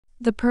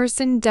The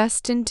person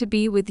destined to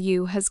be with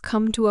you has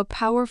come to a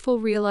powerful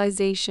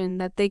realization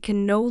that they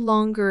can no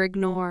longer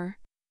ignore.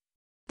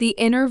 The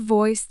inner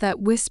voice that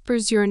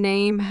whispers your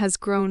name has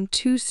grown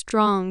too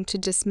strong to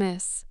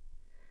dismiss,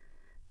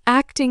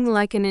 acting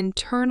like an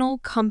internal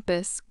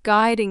compass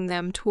guiding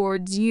them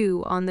towards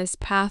you on this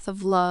path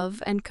of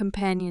love and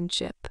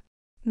companionship.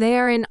 They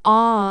are in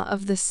awe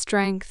of the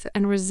strength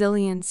and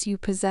resilience you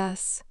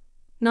possess,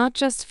 not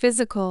just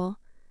physical,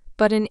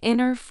 but an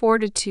inner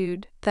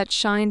fortitude that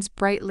shines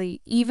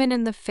brightly even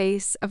in the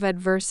face of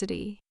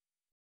adversity.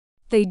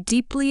 They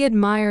deeply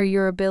admire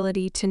your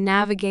ability to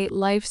navigate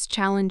life's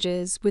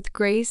challenges with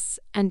grace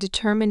and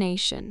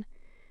determination,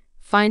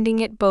 finding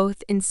it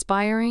both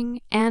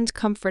inspiring and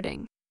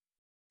comforting.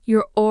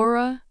 Your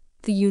aura,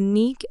 the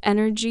unique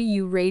energy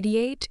you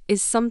radiate,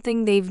 is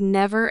something they've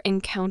never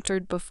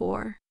encountered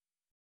before.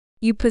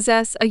 You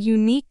possess a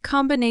unique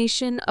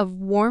combination of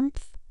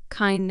warmth,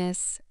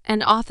 kindness,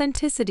 and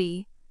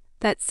authenticity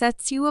that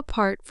sets you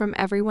apart from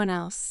everyone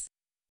else.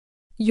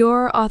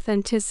 Your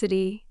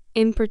authenticity,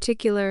 in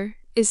particular,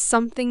 is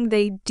something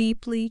they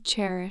deeply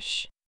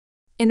cherish.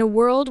 In a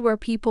world where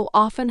people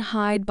often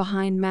hide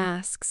behind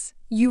masks,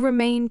 you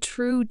remain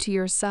true to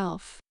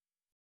yourself.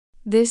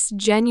 This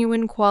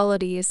genuine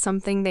quality is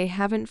something they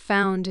haven't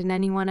found in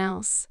anyone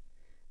else,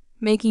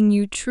 making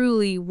you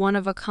truly one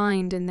of a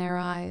kind in their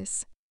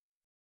eyes.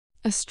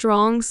 A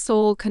strong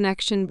soul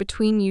connection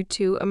between you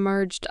two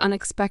emerged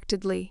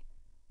unexpectedly,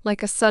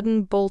 like a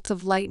sudden bolt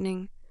of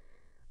lightning,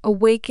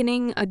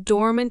 awakening a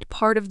dormant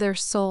part of their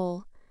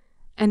soul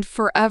and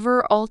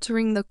forever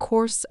altering the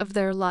course of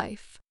their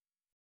life.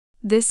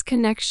 This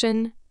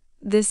connection,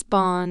 this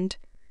bond,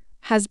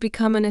 has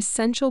become an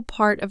essential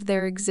part of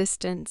their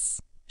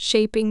existence,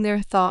 shaping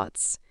their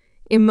thoughts,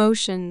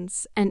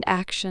 emotions, and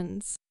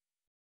actions.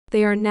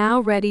 They are now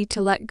ready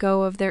to let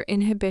go of their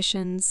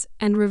inhibitions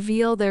and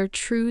reveal their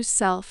true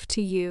self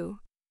to you.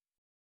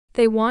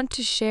 They want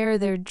to share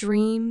their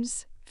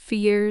dreams,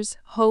 fears,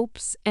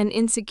 hopes, and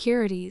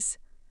insecurities,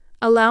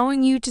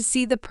 allowing you to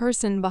see the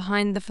person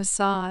behind the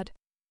facade.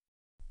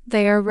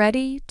 They are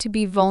ready to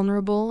be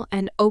vulnerable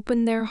and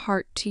open their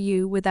heart to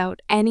you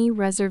without any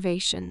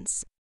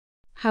reservations.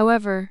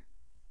 However,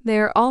 they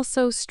are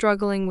also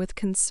struggling with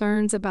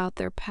concerns about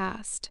their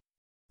past.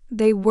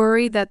 They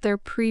worry that their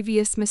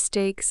previous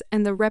mistakes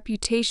and the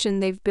reputation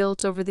they've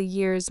built over the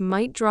years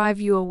might drive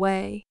you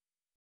away.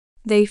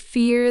 They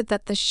fear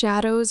that the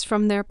shadows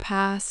from their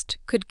past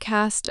could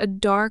cast a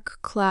dark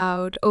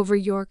cloud over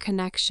your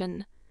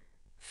connection,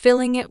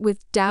 filling it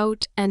with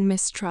doubt and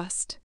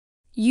mistrust.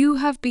 You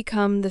have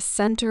become the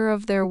center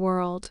of their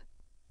world,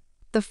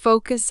 the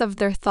focus of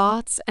their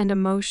thoughts and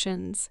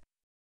emotions.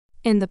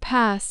 In the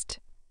past,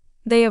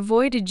 they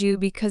avoided you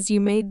because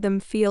you made them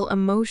feel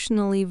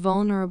emotionally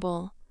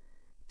vulnerable,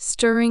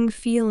 stirring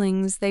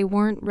feelings they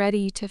weren't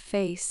ready to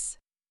face.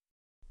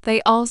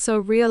 They also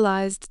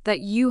realized that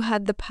you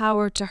had the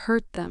power to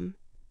hurt them,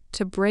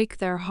 to break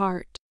their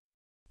heart.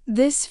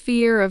 This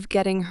fear of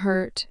getting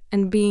hurt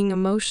and being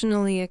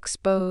emotionally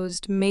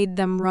exposed made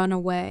them run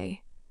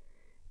away.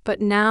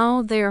 But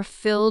now they are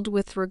filled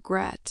with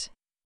regret.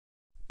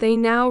 They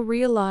now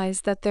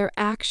realize that their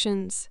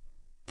actions,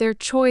 their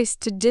choice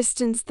to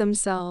distance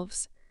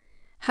themselves,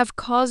 have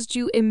caused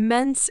you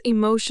immense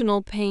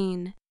emotional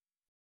pain.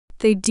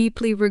 They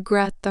deeply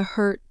regret the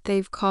hurt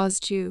they've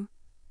caused you,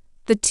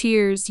 the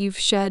tears you've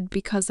shed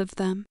because of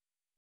them.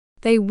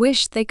 They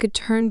wish they could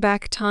turn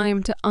back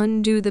time to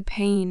undo the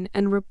pain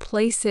and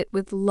replace it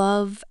with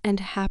love and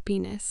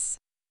happiness.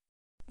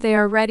 They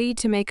are ready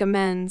to make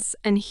amends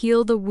and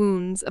heal the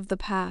wounds of the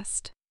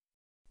past.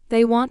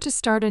 They want to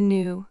start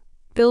anew,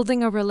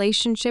 building a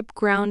relationship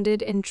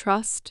grounded in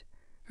trust,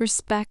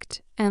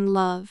 respect, and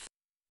love.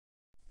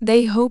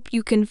 They hope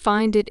you can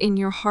find it in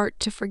your heart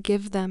to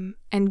forgive them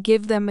and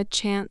give them a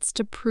chance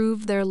to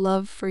prove their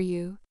love for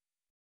you.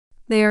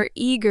 They are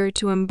eager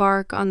to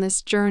embark on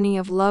this journey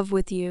of love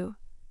with you,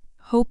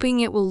 hoping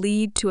it will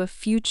lead to a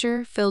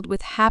future filled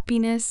with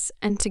happiness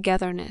and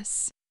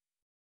togetherness.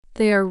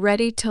 They are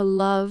ready to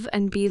love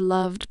and be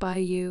loved by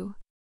you.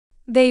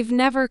 They've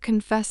never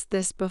confessed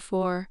this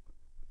before,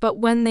 but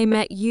when they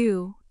met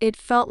you, it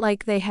felt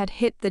like they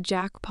had hit the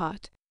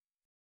jackpot.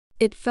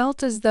 It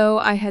felt as though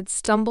I had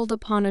stumbled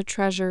upon a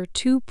treasure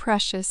too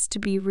precious to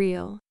be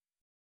real.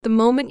 The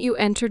moment you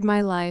entered my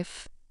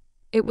life,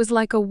 it was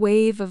like a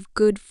wave of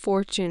good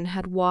fortune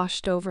had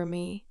washed over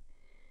me,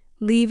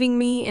 leaving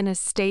me in a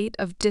state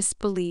of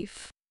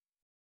disbelief.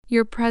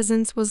 Your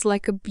presence was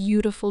like a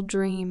beautiful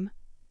dream,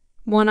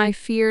 one I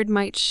feared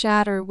might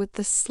shatter with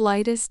the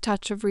slightest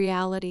touch of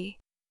reality.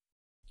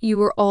 You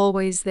were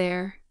always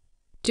there,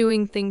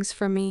 doing things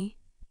for me,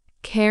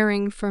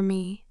 caring for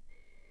me,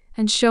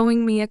 and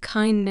showing me a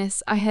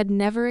kindness I had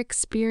never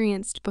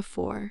experienced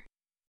before.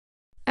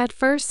 At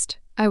first,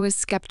 I was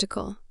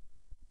skeptical,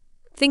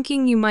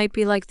 thinking you might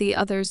be like the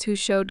others who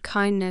showed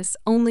kindness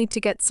only to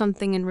get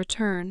something in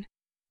return.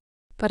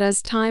 But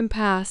as time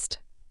passed,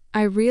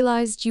 I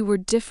realized you were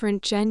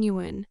different,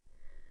 genuine,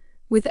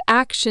 with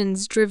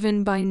actions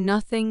driven by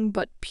nothing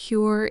but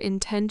pure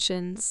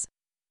intentions.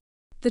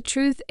 The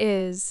truth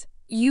is,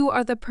 you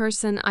are the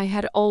person I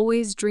had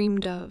always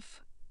dreamed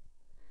of.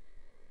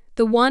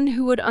 The one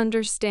who would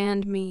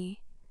understand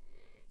me,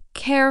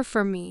 care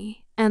for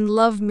me, and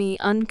love me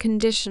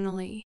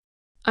unconditionally.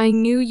 I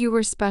knew you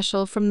were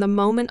special from the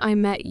moment I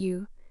met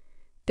you.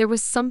 There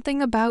was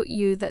something about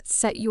you that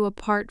set you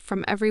apart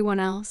from everyone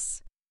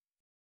else.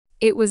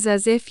 It was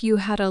as if you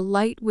had a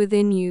light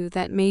within you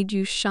that made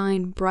you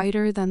shine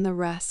brighter than the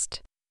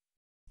rest.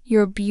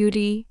 Your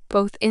beauty,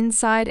 both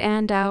inside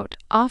and out,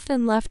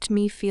 often left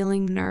me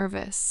feeling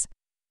nervous.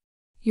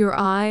 Your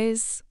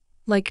eyes,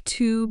 like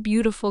two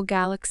beautiful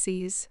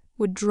galaxies,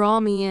 would draw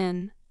me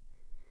in,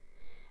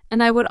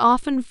 and I would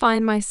often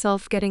find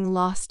myself getting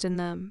lost in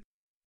them.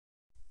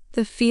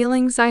 The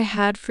feelings I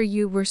had for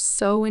you were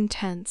so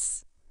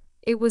intense.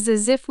 It was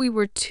as if we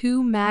were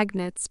two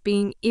magnets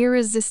being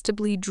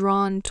irresistibly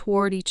drawn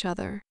toward each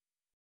other.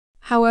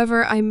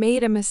 However, I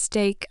made a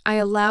mistake. I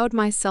allowed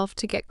myself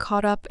to get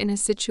caught up in a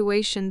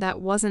situation that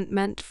wasn't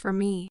meant for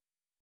me.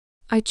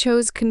 I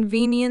chose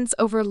convenience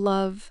over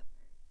love,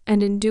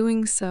 and in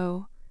doing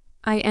so,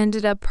 I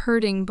ended up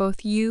hurting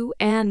both you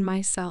and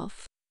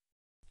myself.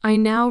 I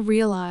now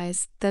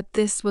realize that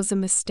this was a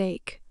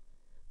mistake,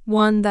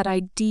 one that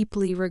I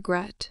deeply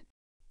regret.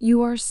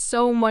 You are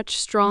so much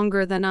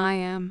stronger than I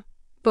am,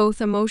 both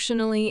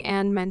emotionally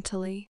and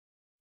mentally.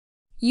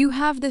 You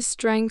have the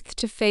strength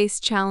to face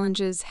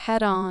challenges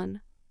head-on,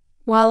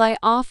 while I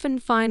often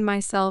find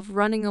myself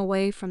running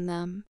away from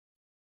them.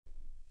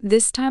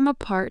 This time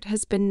apart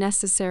has been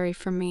necessary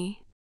for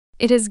me.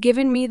 It has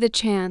given me the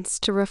chance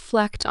to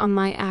reflect on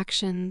my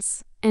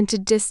actions and to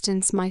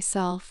distance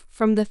myself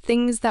from the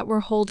things that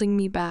were holding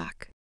me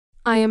back.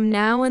 I am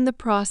now in the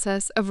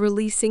process of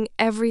releasing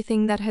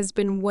everything that has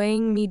been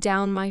weighing me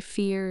down, my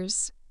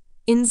fears,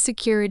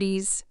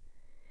 insecurities,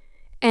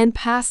 and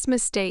past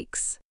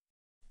mistakes.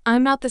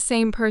 I'm not the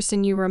same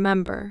person you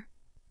remember.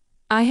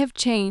 I have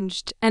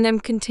changed and am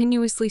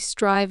continuously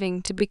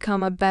striving to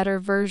become a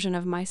better version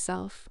of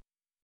myself.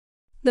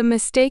 The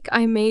mistake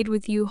I made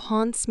with you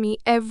haunts me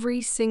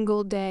every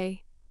single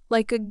day,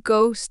 like a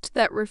ghost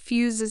that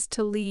refuses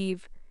to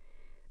leave,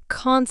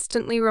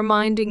 constantly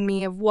reminding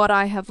me of what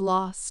I have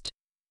lost.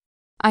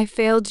 I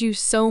failed you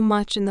so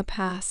much in the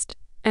past,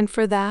 and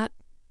for that,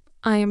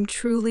 I am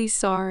truly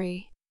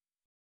sorry.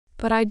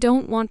 But I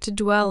don't want to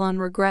dwell on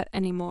regret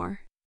anymore.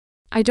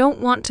 I don't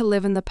want to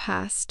live in the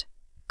past,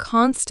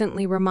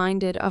 constantly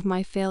reminded of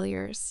my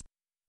failures.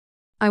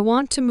 I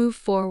want to move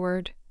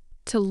forward,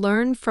 to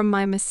learn from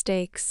my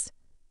mistakes,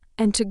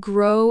 and to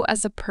grow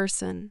as a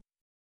person.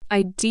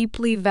 I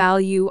deeply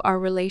value our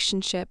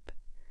relationship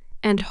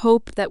and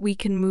hope that we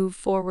can move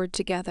forward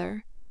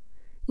together,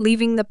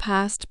 leaving the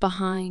past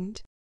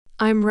behind.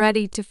 I'm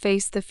ready to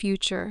face the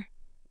future,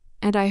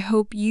 and I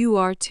hope you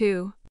are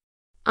too.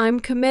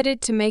 I'm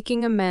committed to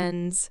making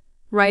amends,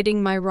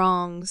 righting my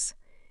wrongs,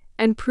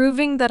 and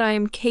proving that I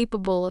am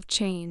capable of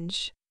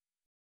change.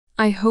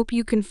 I hope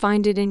you can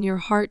find it in your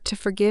heart to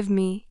forgive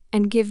me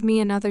and give me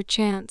another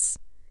chance,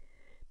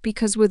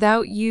 because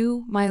without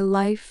you, my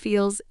life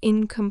feels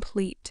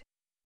incomplete.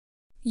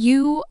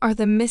 You are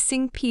the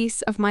missing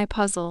piece of my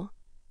puzzle,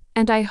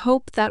 and I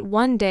hope that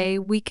one day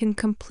we can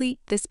complete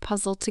this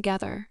puzzle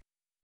together.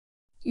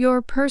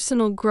 Your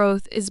personal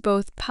growth is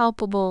both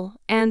palpable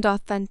and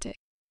authentic.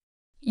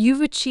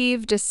 You've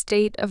achieved a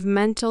state of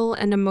mental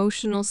and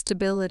emotional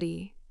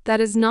stability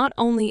that is not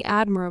only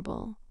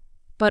admirable,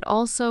 but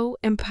also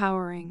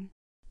empowering.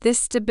 This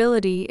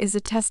stability is a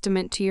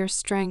testament to your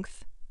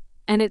strength,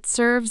 and it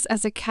serves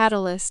as a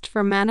catalyst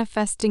for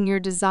manifesting your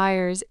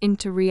desires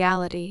into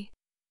reality.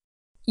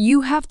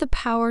 You have the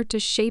power to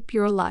shape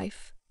your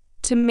life,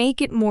 to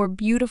make it more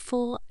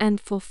beautiful and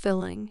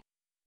fulfilling.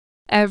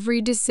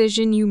 Every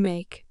decision you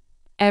make,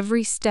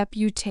 every step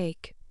you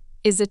take,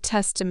 is a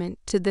testament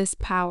to this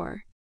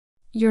power.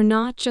 You're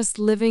not just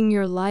living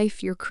your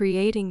life, you're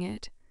creating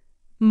it,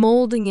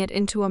 molding it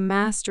into a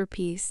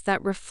masterpiece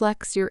that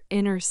reflects your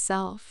inner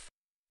self.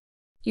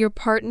 Your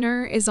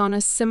partner is on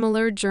a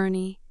similar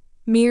journey,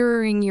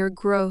 mirroring your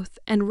growth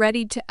and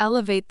ready to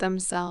elevate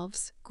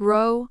themselves,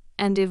 grow,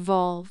 and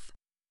evolve.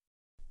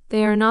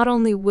 They are not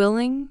only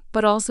willing,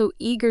 but also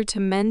eager to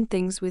mend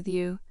things with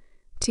you,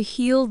 to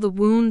heal the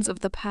wounds of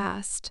the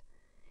past,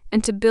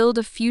 and to build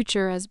a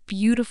future as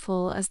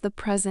beautiful as the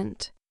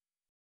present.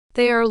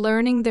 They are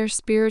learning their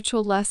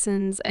spiritual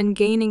lessons and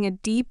gaining a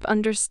deep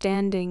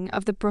understanding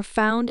of the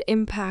profound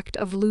impact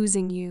of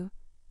losing you,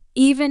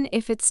 even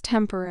if it's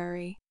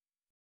temporary.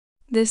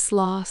 This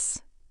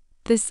loss,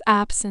 this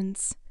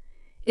absence,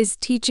 is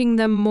teaching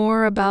them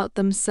more about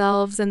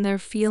themselves and their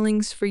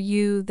feelings for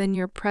you than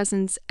your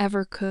presence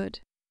ever could.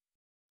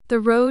 The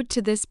road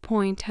to this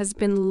point has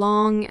been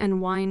long and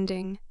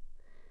winding,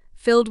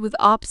 filled with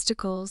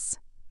obstacles,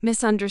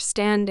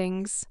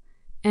 misunderstandings,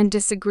 and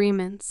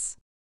disagreements.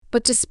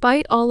 But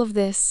despite all of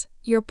this,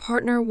 your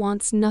partner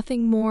wants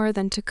nothing more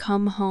than to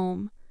come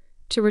home,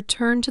 to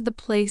return to the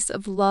place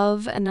of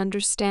love and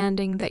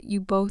understanding that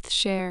you both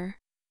share.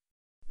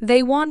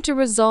 They want to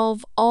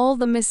resolve all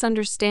the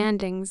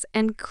misunderstandings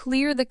and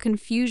clear the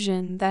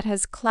confusion that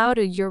has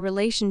clouded your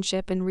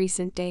relationship in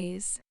recent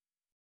days.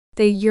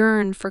 They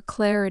yearn for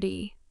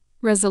clarity,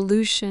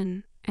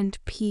 resolution, and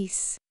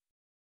peace.